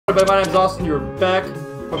My name's Austin, you're back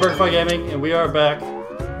on Verify Gaming, and we are back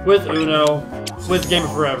with Uno, with Game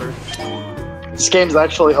of Forever. This game's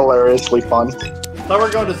actually hilariously fun. Thought we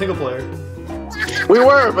were going to single player. We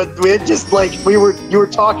were, but we had just like, you were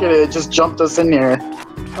talking and it just jumped us in here.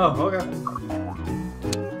 Oh, okay.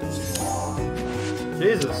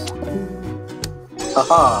 Jesus.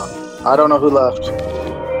 Aha. I don't know who left.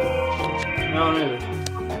 No, neither.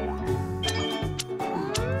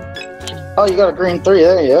 Oh, you got a green 3,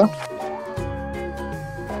 there you go.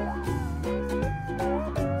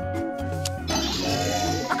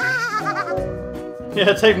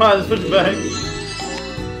 Yeah, take mine and switch it back.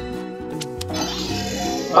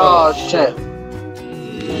 Oh, shit.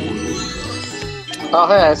 Oh,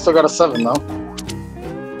 hey, I still got a 7, though.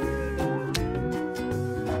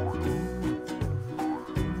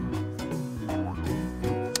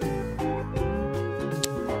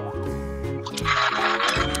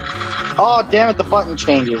 Oh, damn it, the button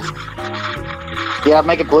changes. Yeah,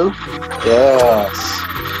 make it blue? Yes.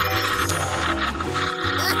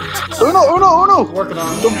 Uno! Working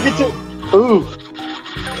on it. Don't get to... Ooh.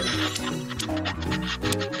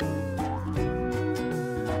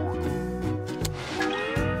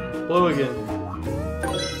 Blue again.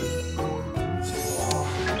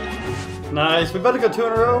 Nice. We better go 2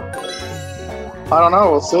 in a row. I don't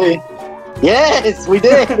know, we'll see. Yes, we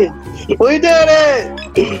did! We did it!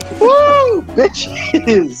 Woo!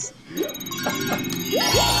 Bitches!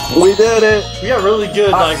 We did it! We got really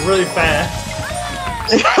good, like, really fast.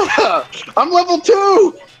 I'm level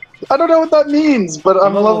 2! I don't know what that means, but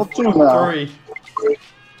I'm level 2 now. 3.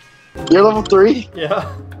 You're level 3?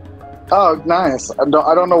 Yeah. Oh, nice. I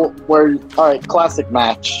don't know where... Alright, classic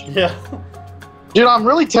match. Yeah. Dude, I'm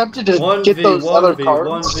really tempted to get those other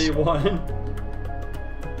cards. 1v1.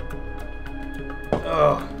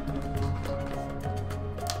 Ugh.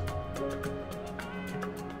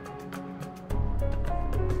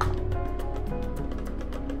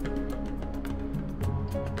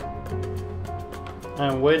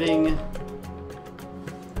 I'm waiting.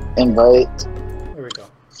 Invite. There we go.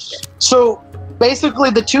 So, basically,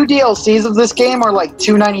 the 2 DLCs of this game are like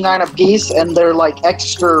 $2.99 a piece, and they're like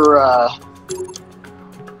extra,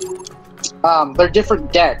 they're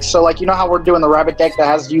different decks. So, like, you know how we're doing the rabbit deck that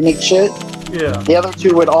has unique shit? Yeah. The other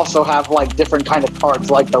 2 would also have, like, different kind of cards,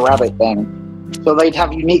 like the rabbit thing. So they'd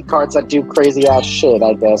have unique cards that do crazy-ass shit,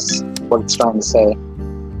 I guess, what it's trying to say.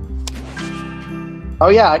 Oh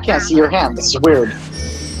yeah, I can't see your hand. This is weird.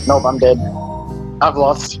 Nope, I'm dead. I've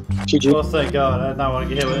lost. GG. Well, thank God. I did not want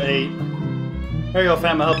to get hit with 8. There you go,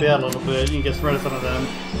 fam. I'll help you out a little bit. You can get rid of some of them.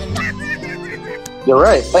 You're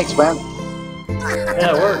right. Thanks, man.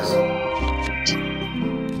 Yeah, it works.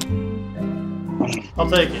 I'll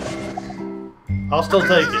take it. I'll still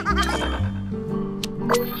take it.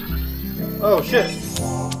 Oh, shit.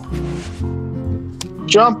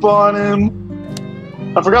 Jump on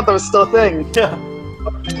him. I forgot that was still a thing. Yeah.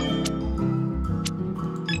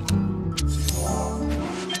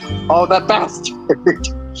 Oh, that bastard.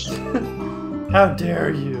 How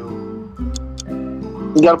dare you?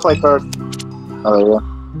 You gotta play third. Oh, there you go.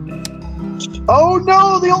 Oh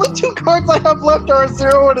no! The only 2 cards I have left are a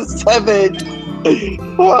 0 and a 7.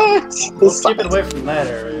 What? Let's keep it away from that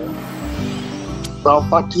area. Oh,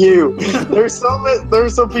 fuck you. There's so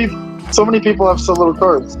many people have so little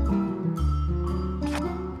cards.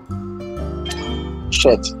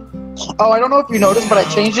 Shit. Oh, I don't know if you noticed, but I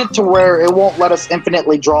changed it to where it won't let us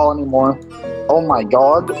infinitely draw anymore. Oh my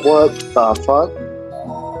god, what the fuck?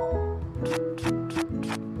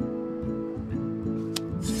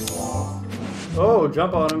 Oh,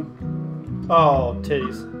 jump on him. Oh,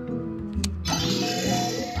 titties.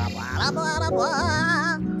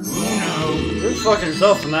 You're fucking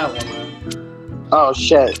yourself in that one, man. Oh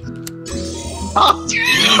shit. Oh.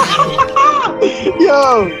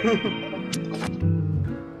 Yo!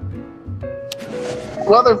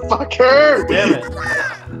 Motherfucker! Damn it.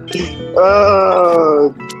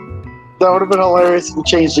 That would have been hilarious if we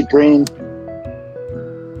changed it green.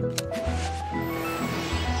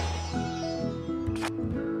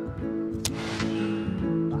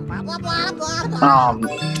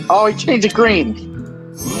 Oh, he changed it green.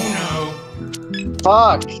 No.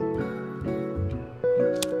 Fuck.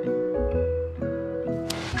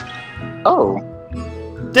 Oh.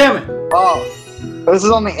 Damn it. Oh. This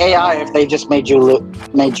is on the AI if they just made you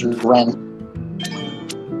Ren.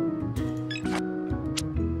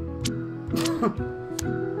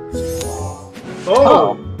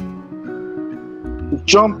 Oh.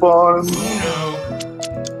 Jump on him.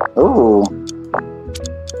 Ooh.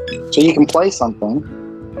 So you can play something.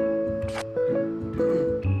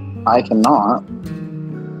 I cannot.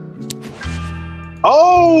 Oh,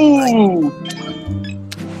 Oh!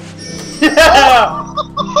 Yeah!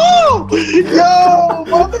 Oh! Yo,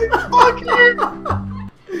 motherfucker!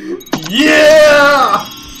 Yeah!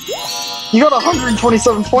 You got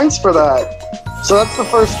 127 points for that. So that's the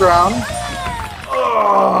first round.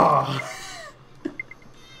 Oh.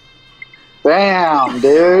 Damn,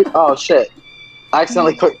 dude. Oh, shit. I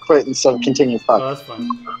accidentally quit instead of continue. Fuck. Oh, that's fine.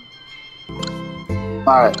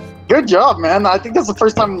 Alright. Good job, man. I think that's the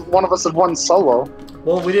first time one of us have won solo.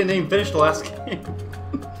 Well, we didn't even finish the last game.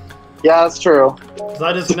 Yeah, that's true. Because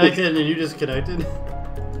I disconnected and you disconnected.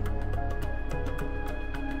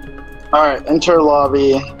 Alright, enter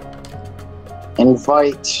lobby.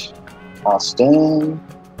 Invite Austin.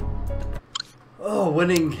 Oh,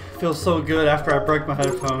 winning feels so good after I break my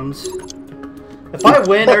headphones. If I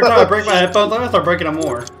win every time I break my headphones, I'm gonna start breaking them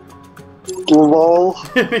more. Lol.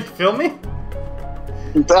 You feel me?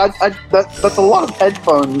 That's a lot of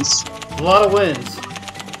headphones. A lot of wins.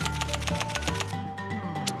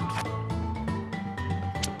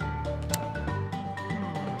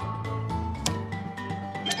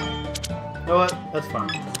 You know what? That's fine.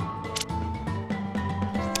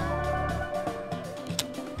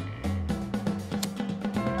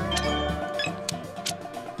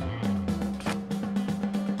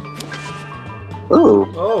 Ooh.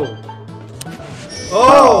 Oh.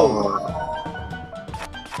 Oh!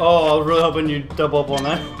 Oh, I was really hoping you'd double up on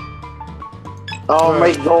that. Oh,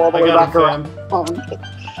 Right. make go all the I way got back it, around.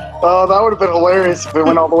 Oh, that would have been hilarious if it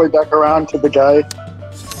went all the way back around to the guy.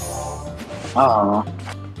 Oh.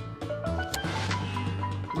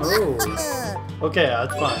 Oh. Okay,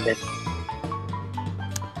 that's fine.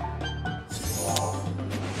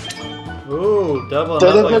 Ooh, double.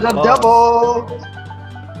 Double!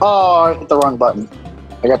 Oh, I hit the wrong button.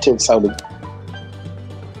 I got too excited.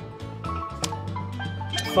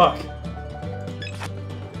 Fuck.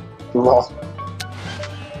 Lol.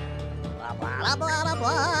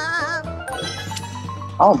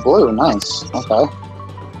 Oh, blue, nice. Okay.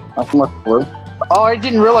 I can work blue. Oh, I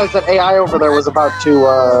didn't realize that AI over there was about to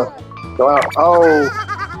go out. Oh.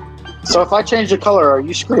 So if I change the color, are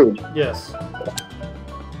you screwed? Yes.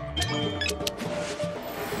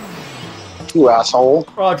 You asshole.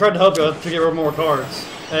 Oh, I tried to help you to get rid of more cards.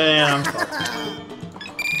 And I'm fucked.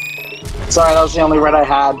 Sorry, that was the only red I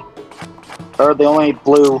had. Or the only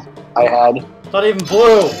blue I had. It's not even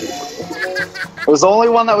blue! It was the only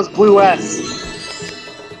one that was blue S.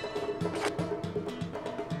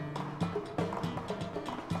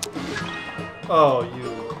 Oh,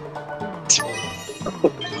 you.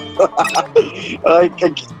 I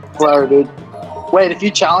dude. Wait, if you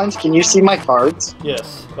challenge, can you see my cards?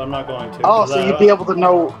 Yes, but I'm not going to. Oh, so you'd be able to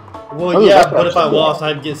know. Well, Oh, yeah, that's but if I actually lost,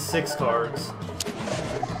 I'd get 6 cards.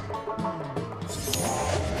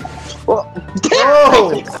 Well,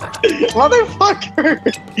 Oh! motherfucker!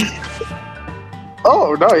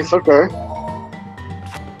 Oh, nice, okay.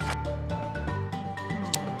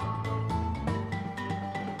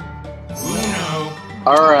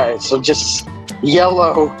 Alright, so just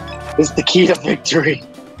yellow is the key to victory.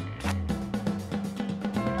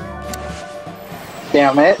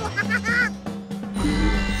 Damn it.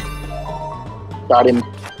 Got him.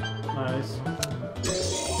 Nice.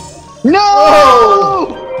 No!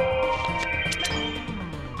 Oh!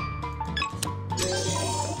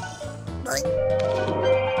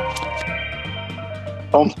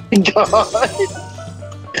 Oh my god.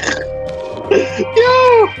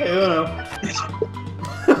 Yo! Hey, Uno.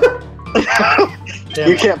 Damn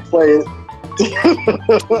You it. can't play it.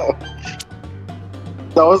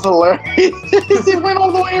 That was hilarious. It went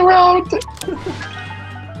all the way around.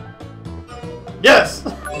 Yes!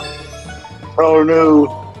 Oh no.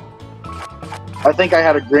 I think I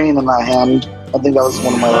had a green in my hand. I think that was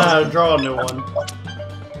one of my last. Draw a new one.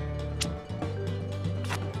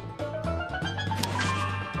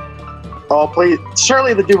 Oh, please.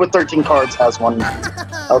 Surely the dude with 13 cards has one.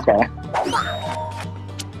 Okay.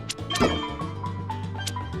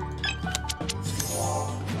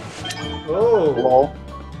 Oh. Lol.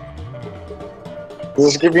 Does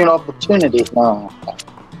this give you an opportunity? No.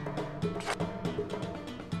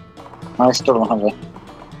 I still don't have it.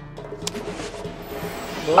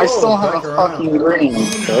 I still have a back around. fucking green.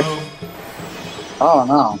 Okay. Oh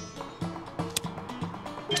no.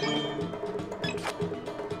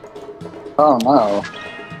 Oh no.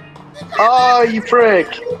 Oh, you prick!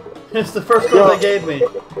 It's the first card they gave me.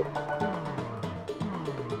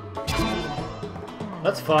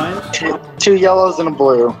 That's fine. Two yellows and a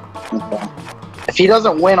blue. Okay. If he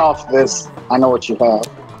doesn't win off this, I know what you have.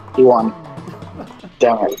 He won.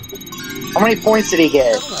 Damn it. How many points did he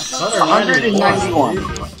get? 191.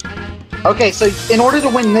 Okay, so in order to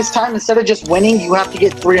win this time, instead of just winning, you have to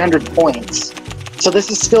get 300 points. So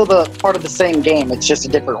this is still the part of the same game. It's just a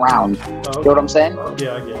different round. Oh, okay. You know what I'm saying?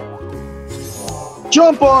 Yeah, I get it.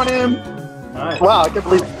 Jump on him! Nice. Wow, I can't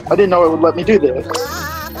believe I didn't know it would let me do this.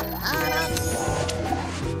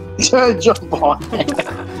 Jump on him.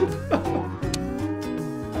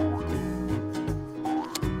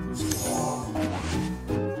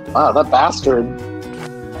 Wow, that bastard.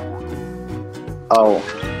 Oh.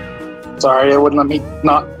 Sorry, it wouldn't let me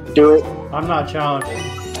not do it. I'm not challenging.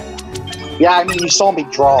 Yeah, I mean, you saw me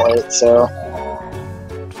draw it, so...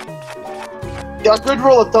 Yeah, a good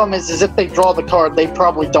rule of thumb is if they draw the card, they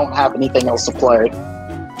probably don't have anything else to play.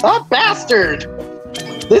 That bastard!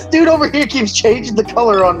 This dude over here keeps changing the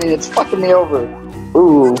color on me. It's fucking me over.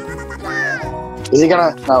 Ooh. Is he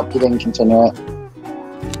gonna... No, he didn't continue it.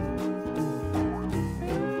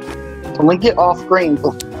 Can we get off green?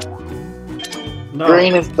 No.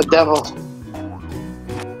 Green is the devil.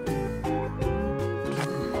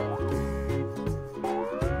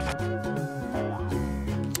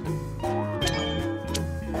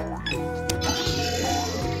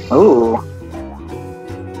 Ooh.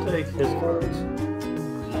 Take his cards.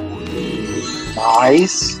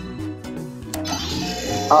 Nice.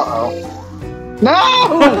 Uh-oh.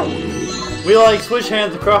 No! We like switch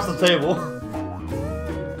hands across the table.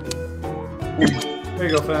 There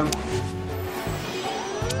you go, fam.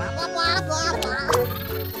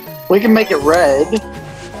 We can make it red.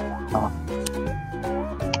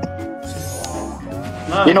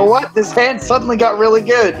 Nice. You know what? This hand suddenly got really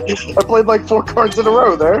good. I played like 4 cards in a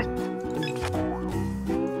row there.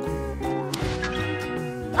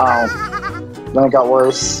 Oh. Then it got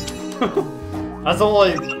worse. That's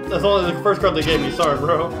only the first card they gave me. Sorry,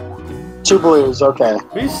 bro. 2 blues, okay.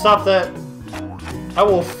 Will you stop that? I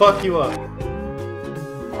will fuck you up.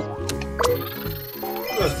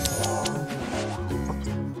 Good.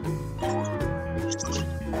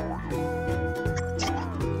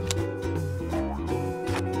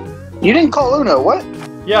 You didn't call Uno, what?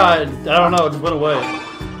 Yeah, I don't know. It just went away.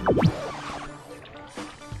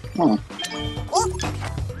 Hmm.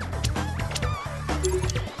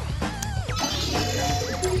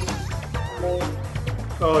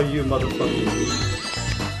 Oh, you motherfucker.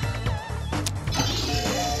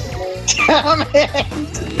 Damn it!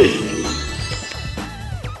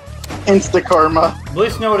 Insta karma. At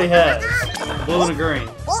least know what he has. Blue and a green.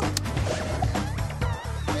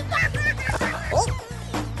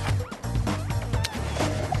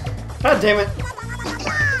 God damn it!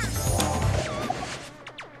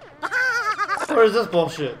 What is this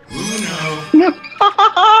bullshit?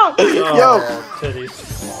 Oh, Yo! titties.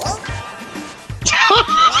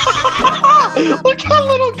 Look how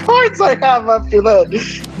little cards I have after that.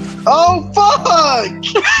 Oh, fuck!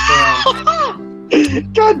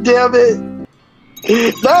 God damn it.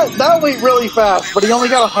 That went really fast, but he only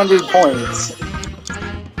got 100 points.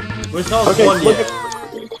 Which no one's won look yet.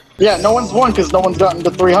 Yeah, no one's won because no one's gotten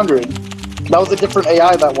to 300. That was a different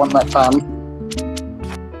AI that won that time.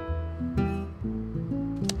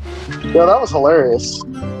 Yo, that was hilarious.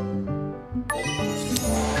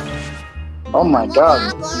 Oh my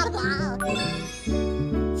god.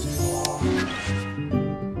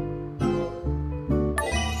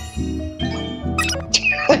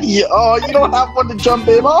 Yeah, oh, you don't have one to jump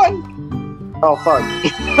in on? Oh, fuck.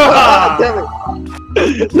 Damn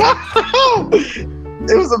it. No!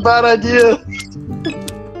 It was a bad idea.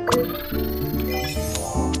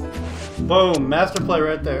 Boom, master play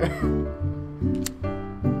right there.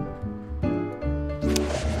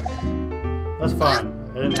 That's fine.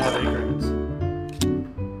 I didn't have any greens.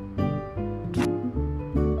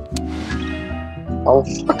 Oh,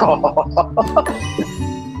 fuck off.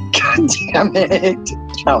 God damn it.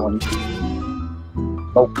 Challenge.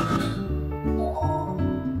 Nope.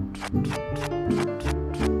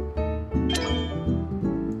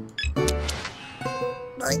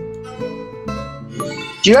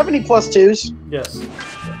 Do you have any +2s? Yes.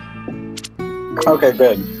 Okay,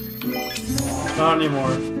 good. Not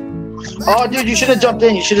anymore. Oh, dude, you should have jumped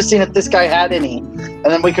in. You should have seen if this guy had any. And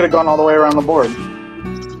then we could have gone all the way around the board.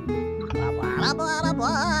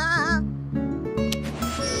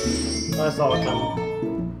 I saw it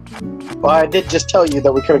coming. Well, I did just tell you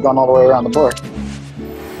that we could have gone all the way around the board.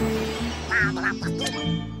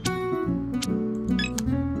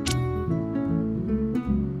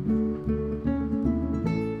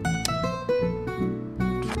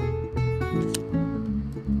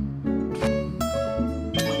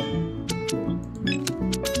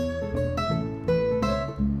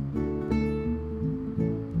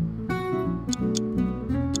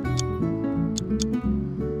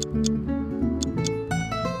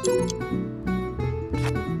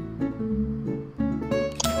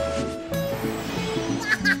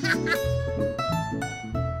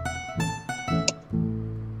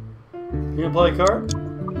 can play a card?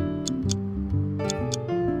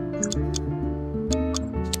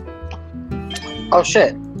 Oh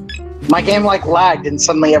shit. My game like lagged and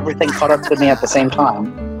suddenly everything caught up to me at the same time.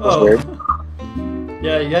 It was weird.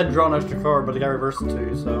 Yeah, you had to draw an extra card, but the guy reversed it to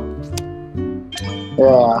you, so.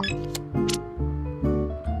 Yeah.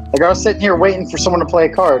 Like I was sitting here waiting for someone to play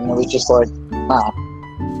a card and it was just like, nah.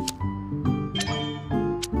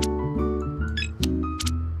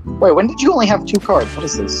 Wait, when did you only have 2 cards? What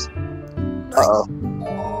is this? Uh-oh.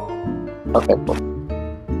 Okay, cool.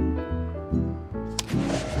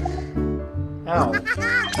 Ow.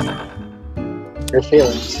 Your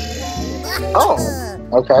feelings. Oh,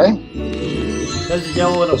 okay. There's a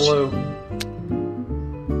yellow and a blue.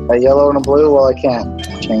 A yellow and a blue? Well, I can't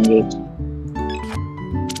change it.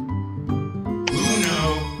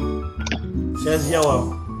 There's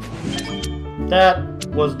yellow. That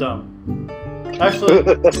was dumb. Actually,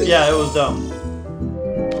 yeah, it was dumb.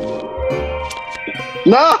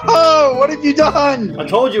 No! What have you done? I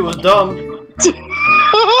told you it was dumb.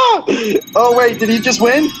 Oh wait, did he just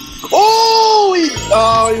win? Oh,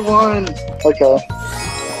 he won. Okay.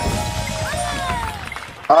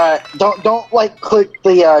 All right, don't like click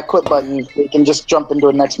the quit button. We can just jump into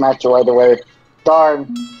a next match right away.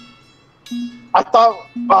 Darn. I thought.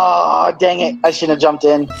 Oh, dang it! I shouldn't have jumped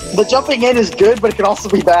in. The jumping in is good, but it can also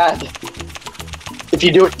be bad if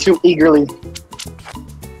you do it too eagerly.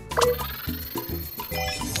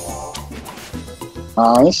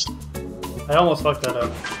 Nice. I almost fucked that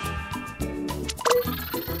up.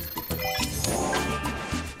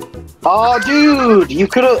 Oh, dude, you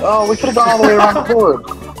could have. Oh, we could have gone all the way around the board.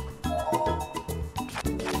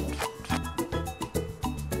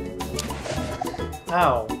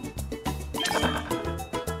 Ow.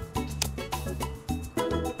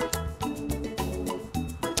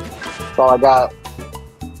 That's all I got.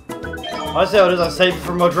 I see how it is. I saved it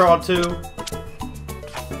for my draw too.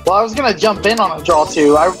 Well, I was gonna jump in on a draw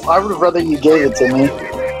too. I would have rather you gave it to me.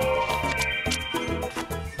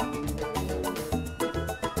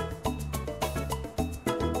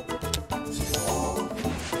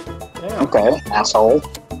 Damn. Okay, asshole.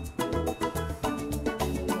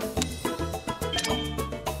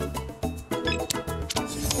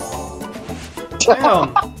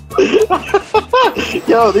 Damn.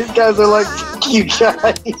 Yo, these guys are like you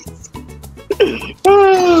guys.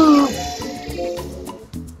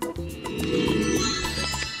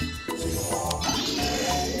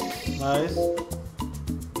 Nice.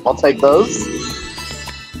 I'll take those.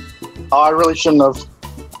 Oh, I really shouldn't have.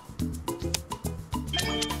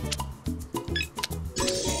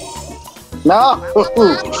 No!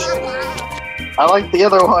 I like the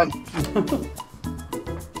other one.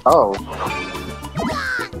 Oh.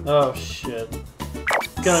 Oh shit.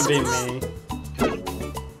 It's gonna be me.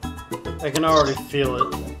 I can already feel it.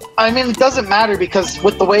 I mean, it doesn't matter because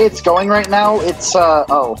with the way it's going right now, it's,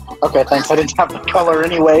 oh. Okay, thanks. I didn't have the color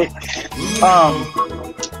anyway.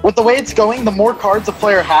 With the way it's going, the more cards a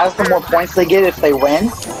player has, the more points they get if they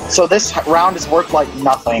win. So this round is worth, like,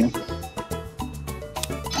 nothing.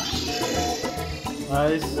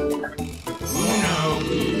 Nice.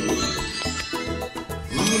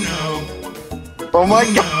 Oh my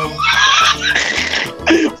god!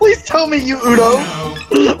 Please tell me you Uno!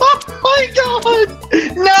 Oh my god!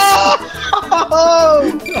 No!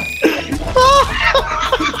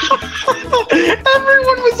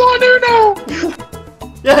 Everyone was on Uno!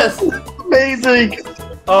 Yes! Amazing!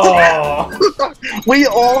 Oh! We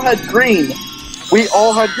all had green. We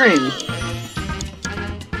all had green.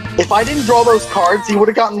 If I didn't draw those cards, he would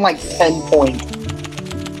have gotten like 10 points.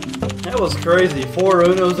 That was crazy. 4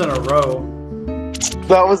 Unos in a row.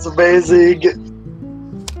 That was amazing.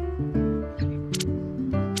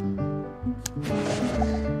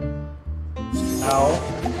 Ow.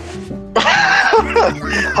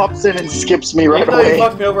 Hops in and skips me right Even though you away.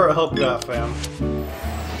 fucked me over, I'll help you out, fam.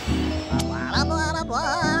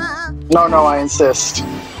 No, I insist.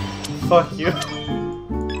 Fuck you.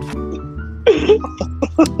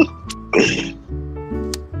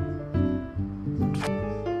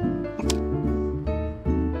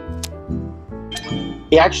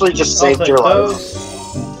 He actually just I'll saved take your life. those.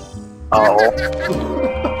 Oh.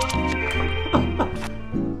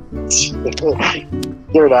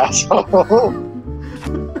 You're an asshole.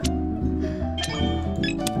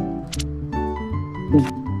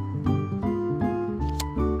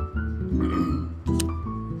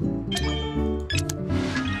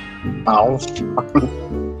 Oh.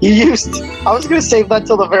 You used. I was gonna save that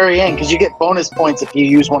till the very end because you get bonus points if you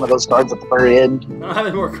use one of those cards at the very end. I don't have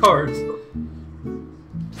any more cards.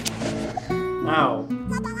 Ow.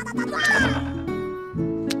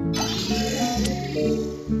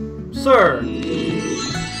 Sir!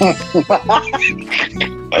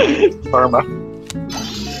 Karma.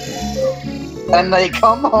 And they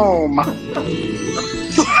come home.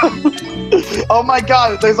 Oh my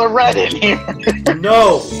god, there's a red in here.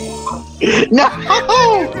 No! No!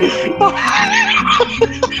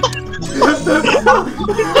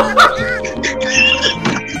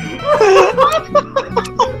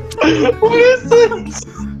 What is this?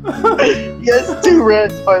 Yes, 2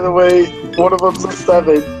 reds, by the way. One of them's a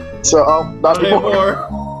 7. So, not anymore.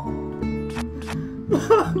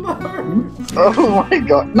 Oh my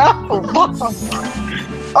god. No!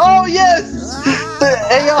 Oh, yes! The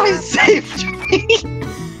AI saved me!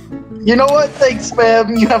 You know what? Thanks,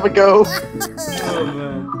 fam. You have a go. Oh,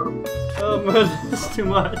 man. Oh, man. That's too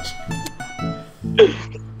much.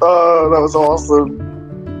 Oh, that was awesome.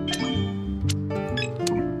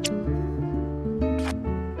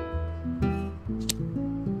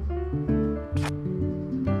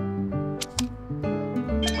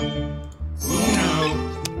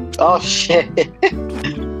 Oh shit.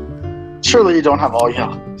 Surely you don't have all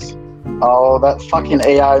yellows. Oh, that fucking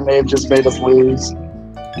AI may have just made us lose.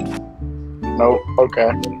 Nope,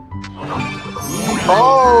 okay.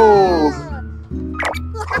 Oh!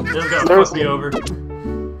 This is gonna fuck me over.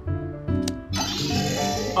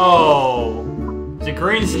 Oh. Is it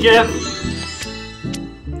green skip?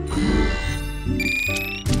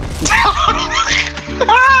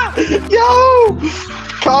 Yo!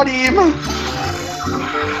 Caught him!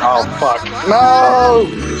 Oh fuck. No!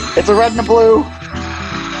 It's a red and a blue.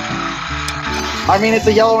 I mean, it's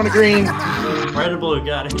a yellow and a green. Red and blue,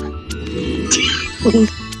 got it.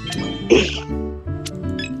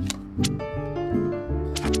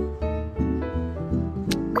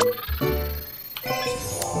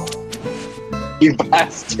 You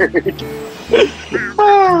bastard.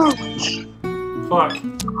 Fuck.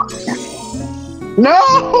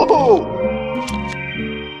 No!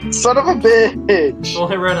 Son of a bitch! The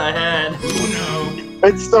only red I had.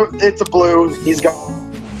 It's a blue. He's got.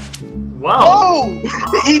 Wow. Oh!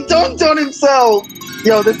 He dunked on himself!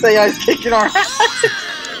 Yo, this AI's kicking our ass!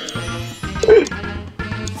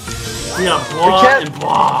 Yeah, blah and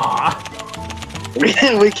blah. We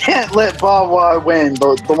can't let Bawa win,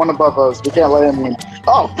 the one above us. We can't let him win.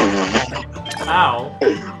 Oh! Ow.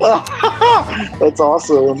 That's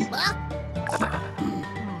awesome.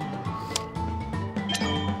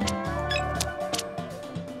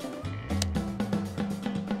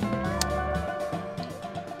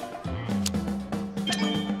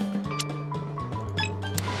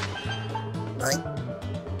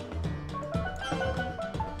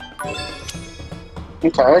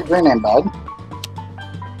 Okay, green ain't bad.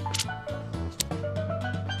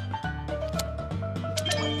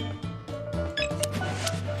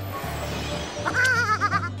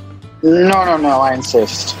 No, I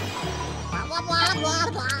insist.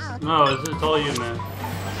 No, it's all you, man.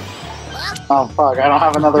 Oh fuck, I don't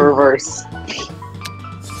have another reverse.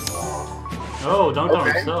 Oh, dunked on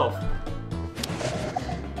himself.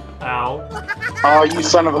 Ow. Oh, you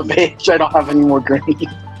son of a bitch, I don't have any more green.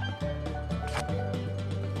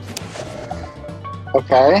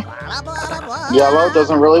 Okay. Yellow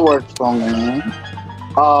doesn't really work for me.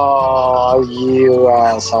 Oh, you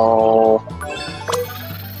asshole.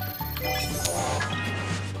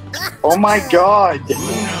 Oh my god!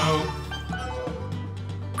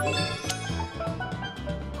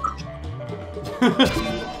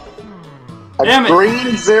 Damn it.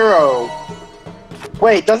 Green 0.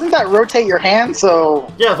 Wait, doesn't that rotate your hand so...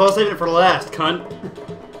 Yeah, so I was saving it for last, cunt.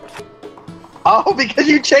 Oh, because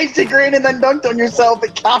you changed to green and then dunked on yourself,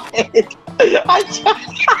 it counted.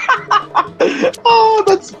 Oh,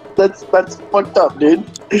 that's fucked up, dude.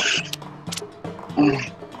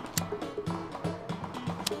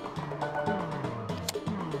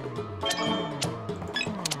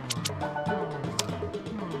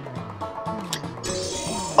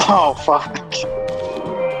 Oh, fuck.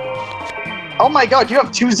 Oh my god, you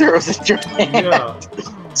have 2 zeros in your hand. Yeah.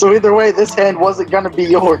 So either way, this hand wasn't gonna be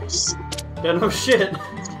yours. Yeah, no shit. So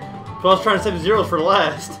I was trying to save zeros for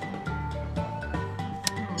last.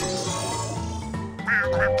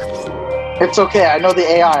 It's okay, I know the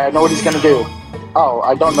AI, I know what he's gonna do. Oh,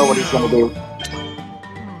 I don't know what he's gonna do.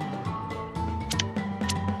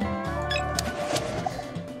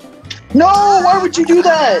 No, why would you do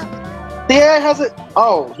that? The AI has it.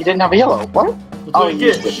 Oh, he didn't have a yellow. What? That's Oh, what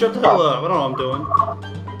you get. Shut the hell up. I don't know what I'm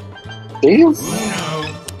doing. Do you?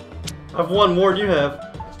 I've won more than you have.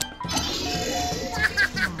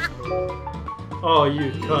 Oh,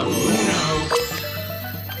 you cunt.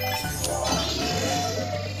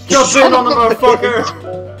 Jump in on the motherfucker!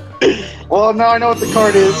 Well, now I know what the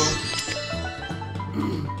card is.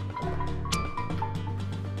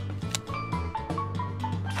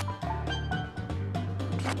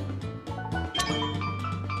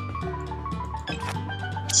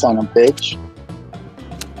 son of a bitch.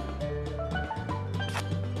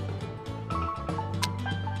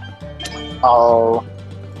 Oh.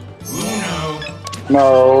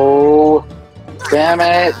 No. Damn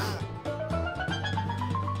it.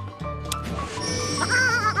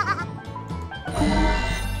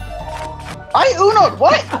 I Uno'd,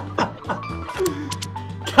 what?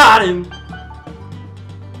 Got him.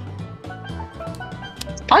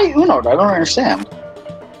 I Uno'd, I don't understand.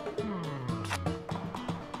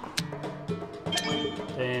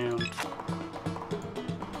 Damn.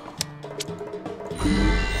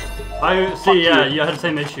 I see. Yeah, you had the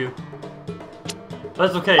same issue.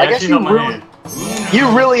 That's okay. I guess actually held my really, hand. you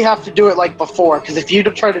really have to do it like before, because if you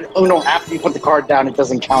try to Uno after you put the card down, it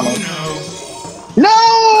doesn't count it.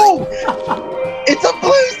 No! It's a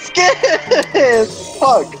blue skin!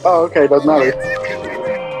 Fuck. Oh, okay, doesn't matter.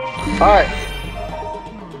 Alright.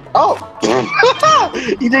 Oh!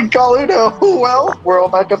 You didn't call Uno. Well, we're all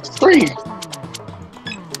back up to 3.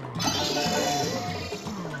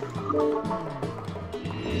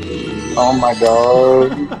 Oh my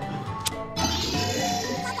god.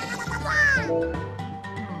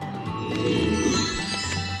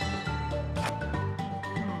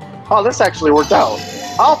 Oh, this actually worked out.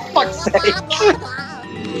 Oh, fuck's sake!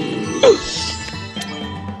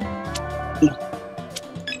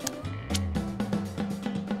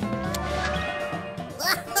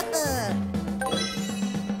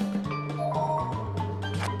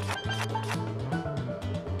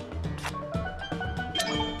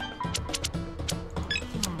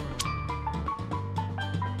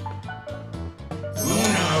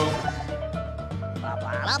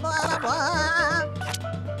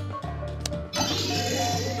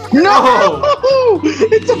 No!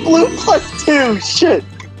 It's a blue +2! Shit!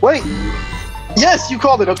 Wait! Yes, you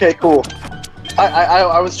called it! Okay, cool.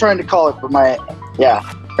 I was trying to call it, but my... Yeah.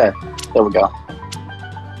 Okay. There we go.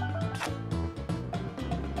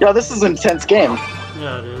 Yo, this is an intense game.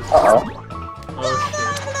 Yeah, it is. Uh-oh.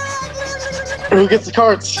 Oh, shit. Who gets the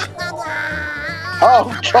cards?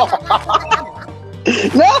 Oh, God!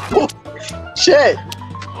 No! Shit!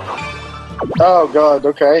 Oh, God,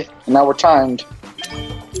 okay. Now we're timed.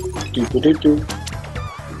 Do-do-do-do.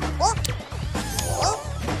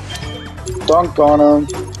 Dunk on him.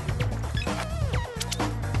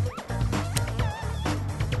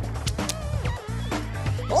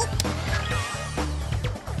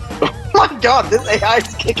 Oh my god, this AI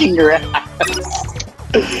is kicking your ass.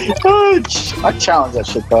 I challenge that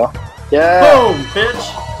shit though. Yeah. Boom,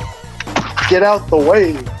 bitch. Get out the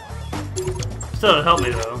way. Still help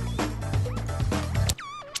me though.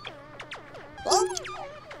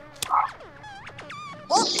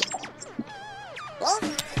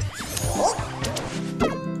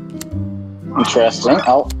 Interesting.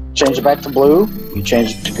 I'll change it back to blue. You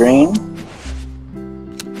change it to green.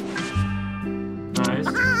 Nice.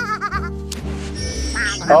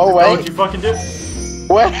 Oh, wait. What'd you fucking do?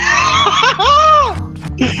 What?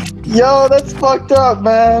 Yo, that's fucked up,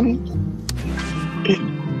 man.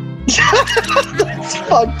 That's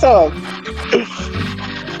fucked up.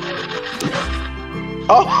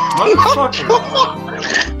 Oh,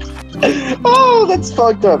 oh, that's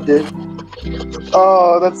fucked up, dude.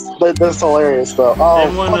 Oh, that's hilarious, though. Oh,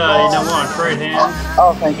 Anyone, you don't want to trade hands?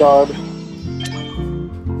 Oh, thank God.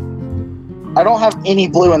 I don't have any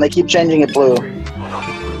blue, and they keep changing it blue.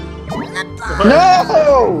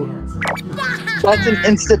 No! That's an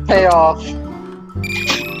instant payoff.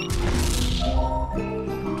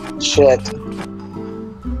 Shit.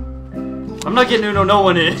 I'm not getting Uno, no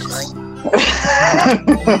one is.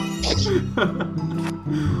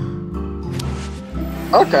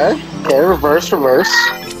 Okay, reverse.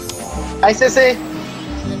 Hi, sissy.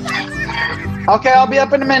 Okay, I'll be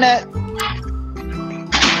up in a minute.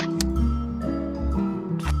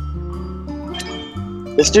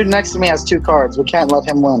 This dude next to me has 2 cards. We can't let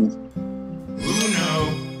him win.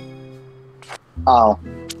 Uno. Oh.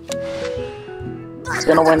 He's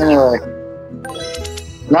gonna win anyway.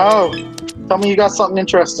 No! Tell me you got something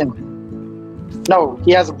interesting. No,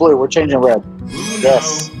 he has a blue. We're changing red.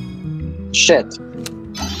 Yes. Shit.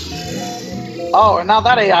 Oh, and now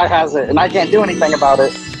that AI has it, and I can't do anything about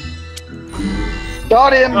it.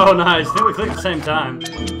 Got him! Oh, nice. I think we clicked at the same time.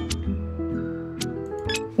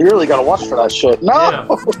 You really gotta watch for that shit. No! Yeah.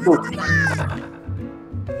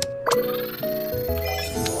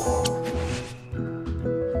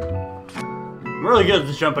 I'm really good at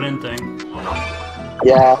this jumping in thing.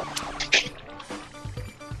 Yeah.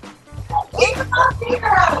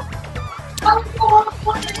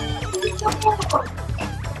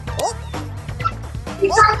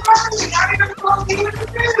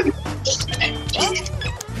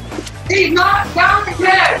 He's not down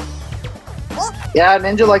again! Yeah,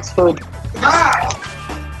 Ninja likes food. Ah!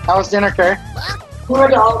 How was dinner, Carrie?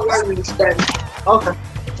 Good, all the instead. Okay.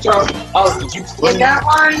 So, Did you with that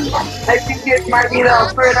one, I think it might be the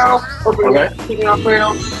Alfredo. Okay. Chicken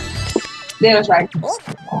Alfredo. The other side.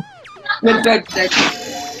 With breadstick.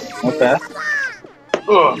 Okay.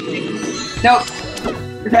 Nope.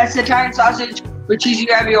 That's Italian sausage with cheesy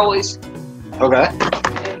raviolis. Okay.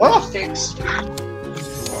 And Oh. breadsticks.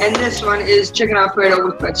 And this one is chicken Alfredo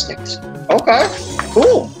with breadsticks. Okay.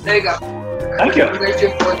 Cool. There you go. Thank you. There's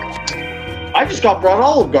your fork. I just got brought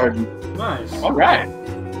Olive Garden. Nice. All right.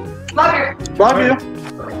 Love you. Love you.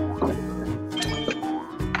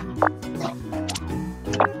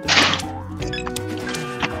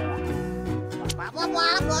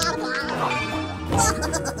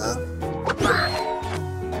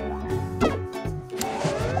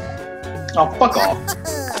 Oh, fuck off.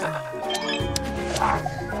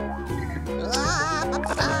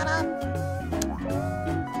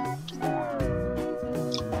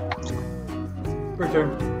 Return.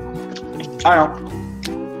 I know.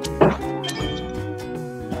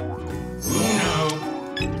 Uno.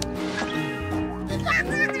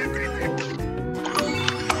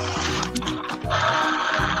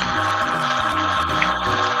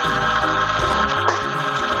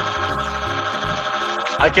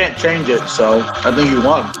 I can't change it, so I think you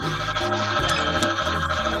won.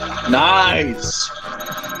 Nice.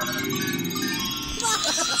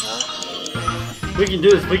 We can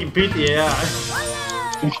do this. We can beat the AI.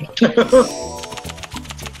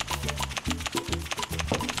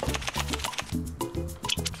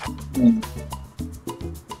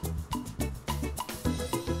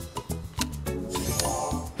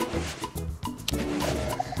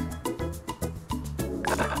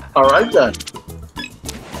 All right then.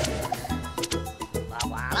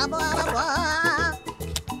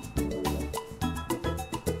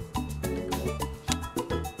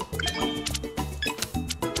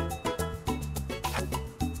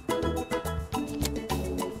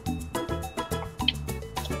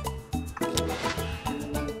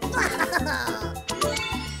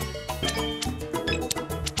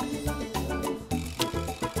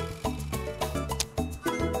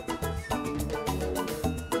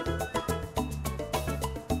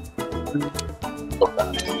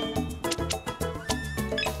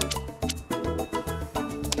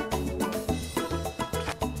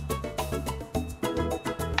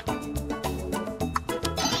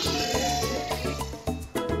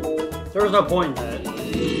 There was no point in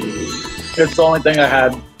that. It's the only thing I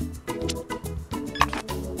had.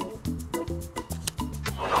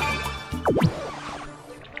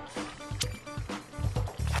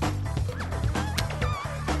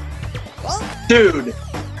 Dude,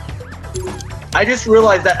 I just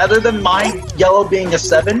realized that other than my yellow being a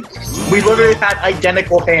 7, we literally had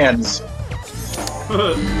identical hands.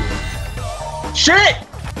 Shit!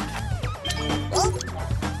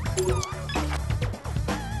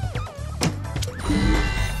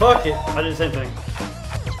 Fuck it. I did the same thing.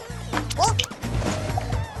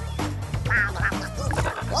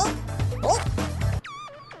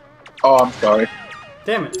 Oh, I'm sorry.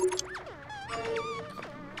 Damn it.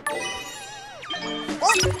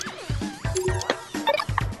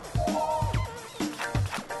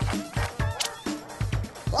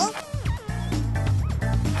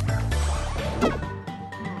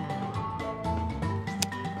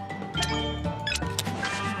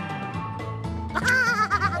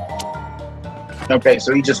 Okay,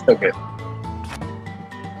 so he just took it.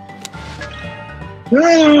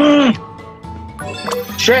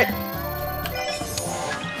 Shit!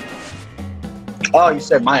 Oh, you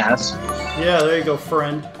said my ass. Yeah, there you go,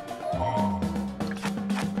 friend.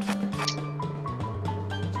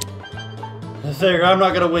 I figure I'm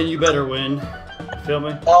not gonna win, you better win. Feel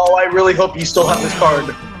me? Oh, I really hope you still have this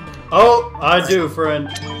card. Oh, I do, friend.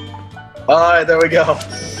 Alright, there we go.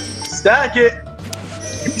 Stack it!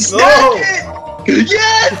 Stack Oh. it!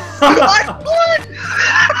 Yes! I won!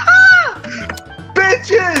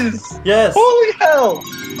 Bitches! Yes. Holy hell!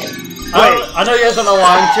 I know you guys don't know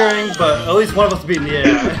why I'm cheering, but at least one of us beating the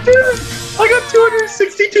AI. Dude, I got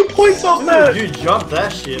 262 points off that! Dude, you jumped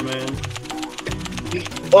that shit, man.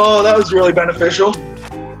 Oh, that was really beneficial.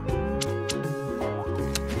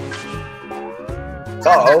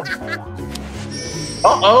 Uh-oh.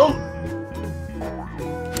 Uh-oh.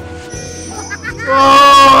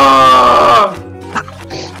 Ah!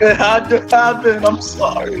 It had to happen, I'm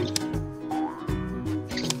sorry.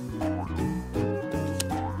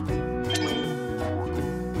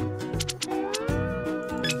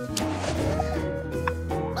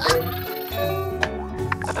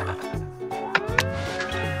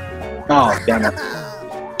 Oh, damn it.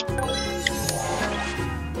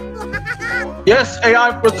 Yes,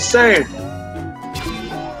 AI for the save.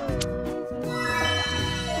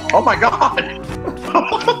 Oh my god.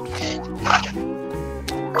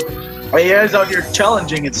 AI's out here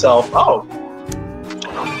challenging itself. Oh.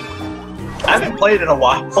 I haven't played in a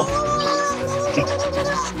while.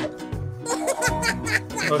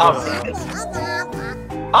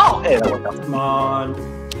 Oh, hey, that worked out. Come on.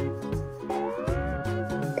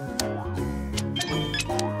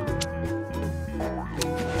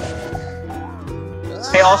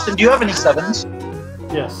 Hey, Austin, do you have any 7s?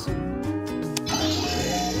 Yes.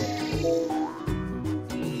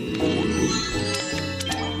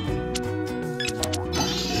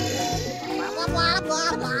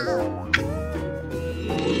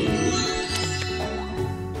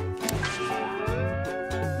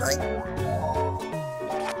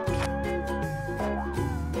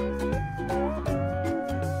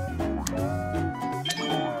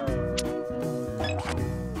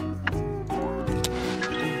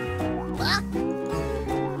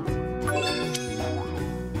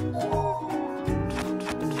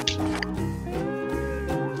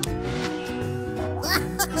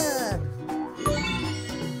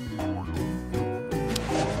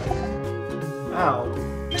 Ow.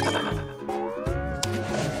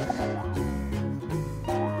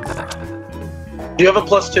 Do you have a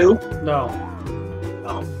 +2? No.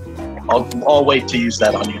 No. I'll wait to use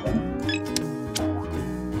that on you then.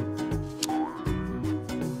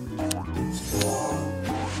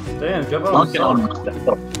 Damn, jump out Dunking on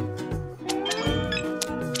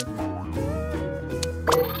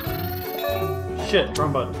Shit,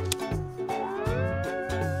 wrong button.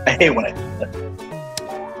 I hate when I do that.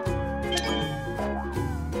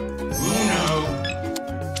 Uno.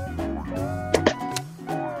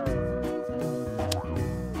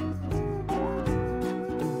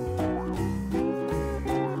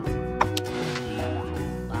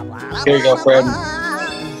 Here you go, Fred.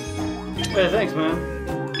 Hey, thanks, man.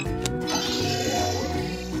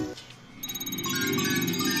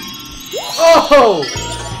 Oh!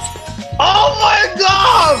 Oh my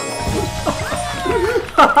god!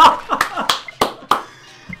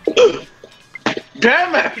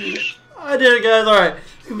 Damn it! I did it, guys. Alright,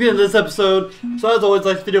 this could be the end of this episode. So, as always,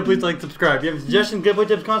 like this video, please like, subscribe. If you have any suggestions, giveaway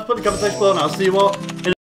tips, comments, put in the comment section below, and I'll see you all in